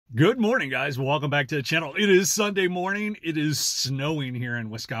Good morning, guys. Welcome back to the channel. It is Sunday morning. It is snowing here in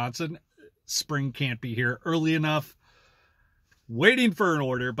Wisconsin. Spring can't be here early enough. Waiting for an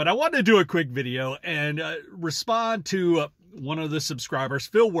order, but I wanted to do a quick video and respond to one of the subscribers,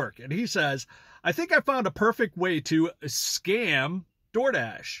 Phil Work. And he says, I think I found a perfect way to scam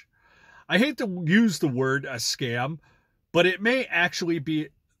Doordash. I hate to use the word a scam, but it may actually be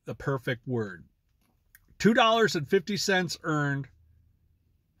the perfect word. $2.50 earned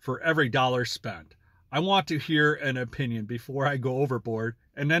for every dollar spent. I want to hear an opinion before I go overboard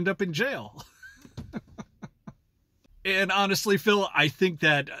and end up in jail. And honestly, Phil, I think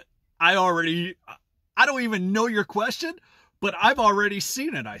that I don't even know your question, but I've already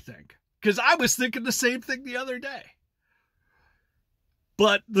seen it, I think. Because I was thinking the same thing the other day.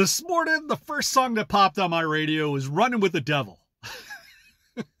 But this morning, the first song that popped on my radio was Running with the Devil.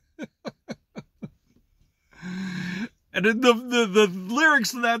 And the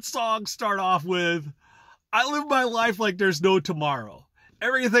lyrics of that song start off with, I live my life like there's no tomorrow.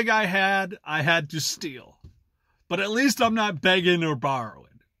 Everything I had to steal. But at least I'm not begging or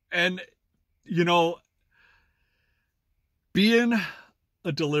borrowing. And, you know, being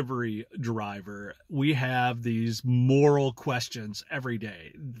a delivery driver, we have these moral questions every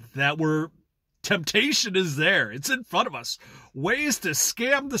day that temptation is there. It's in front of us. Ways to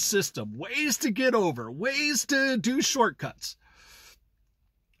scam the system, ways to get over, ways to do shortcuts.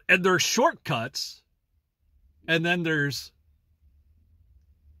 And there's shortcuts, and then there's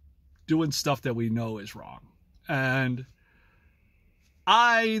doing stuff that we know is wrong. And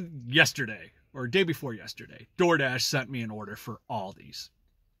yesterday, or day before yesterday, Doordash sent me an order for Aldi's.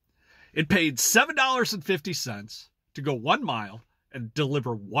 It paid $7.50 to go 1 mile and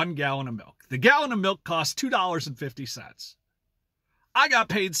deliver 1 gallon of milk. The gallon of milk cost $2.50. I got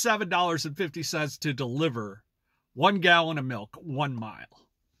paid $7.50 to deliver 1 gallon of milk 1 mile.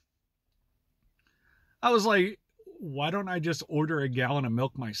 I was like, why don't I just order a gallon of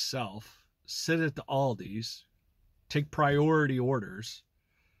milk myself, sit at the Aldi's, take priority orders,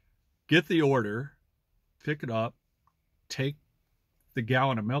 get the order, pick it up, take the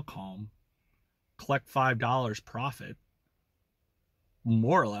gallon of milk home, collect $5 profit,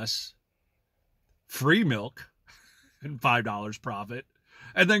 more or less, free milk and $5 profit,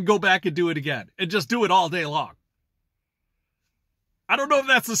 and then go back and do it again and just do it all day long. I don't know if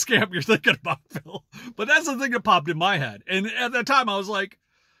that's the scam you're thinking about, Phil, but that's the thing that popped in my head. And at that time I was like,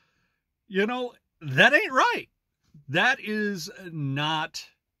 you know, that ain't right. That is not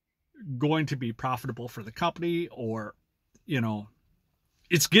going to be profitable for the company, or, you know,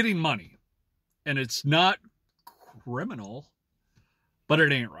 it's getting money and it's not criminal, but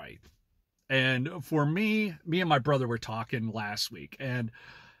it ain't right. And for me and my brother were talking last week, and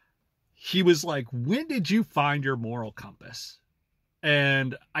he was like, when did you find your moral compass?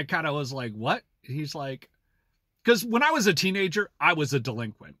 And I kind of was like, what? He's like, because when I was a teenager, I was a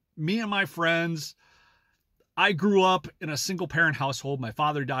delinquent. Me and my friends, I grew up in a single parent household. My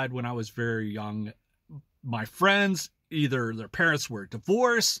father died when I was very young. My friends, either their parents were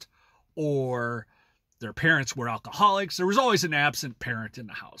divorced or their parents were alcoholics. There was always an absent parent in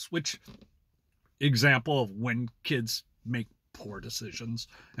the house, which example of when kids make poor decisions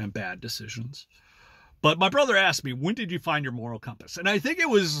and bad decisions. But my brother asked me, when did you find your moral compass? And I think it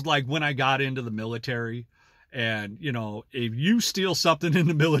was like when I got into the military. And, you know, if you steal something in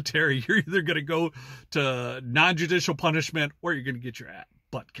the military, you're either going to go to non-judicial punishment or you're going to get your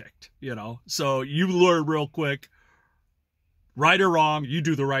butt kicked, you know. So you learn real quick, right or wrong, you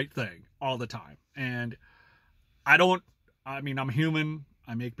do the right thing all the time. And I'm human.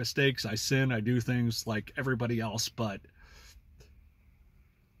 I make mistakes. I sin. I do things like everybody else. But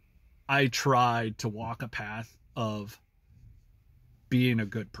I tried to walk a path of being a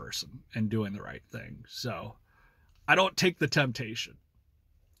good person and doing the right thing. So I don't take the temptation.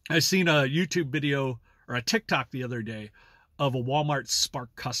 I seen a YouTube video or a TikTok the other day of a Walmart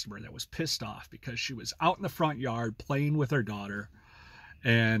Spark customer that was pissed off because she was out in the front yard playing with her daughter,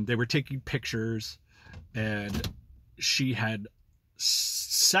 and they were taking pictures, and she had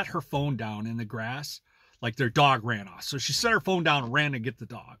set her phone down in the grass like their dog ran off. So she set her phone down and ran to get the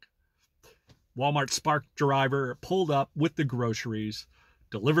dog. Walmart Spark driver pulled up with the groceries,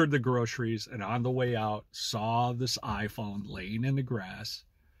 delivered the groceries, and on the way out saw this iPhone laying in the grass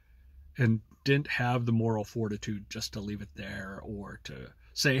and didn't have the moral fortitude just to leave it there or to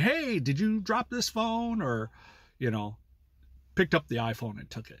say, hey, did you drop this phone? Or, you know, picked up the iPhone and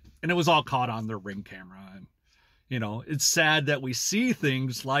took it. And it was all caught on their Ring camera. And, you know, it's sad that we see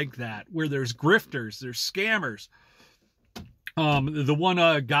things like that where there's grifters, there's scammers. The one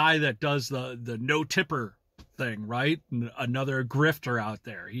guy that does the no tipper thing, right? Another grifter out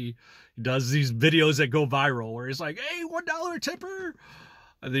there. He does these videos that go viral where he's like, hey, $1 tipper.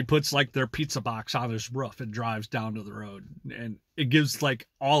 And he puts like their pizza box on his roof and drives down to the road. And it gives like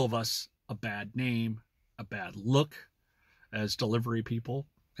all of us a bad name, a bad look as delivery people.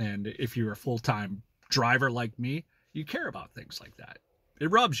 And if you're a full-time driver like me, you care about things like that. It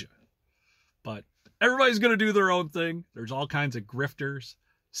rubs you. But everybody's going to do their own thing. There's all kinds of grifters,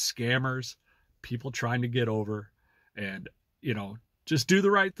 scammers, people trying to get over. And, you know, just do the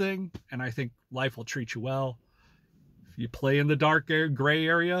right thing. And I think life will treat you well. If you play in the dark gray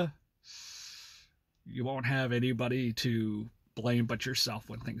area, you won't have anybody to blame but yourself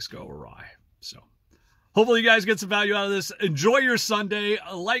when things go awry. So hopefully you guys get some value out of this. Enjoy your Sunday.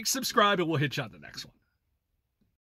 Like, subscribe, and we'll hit you on the next one.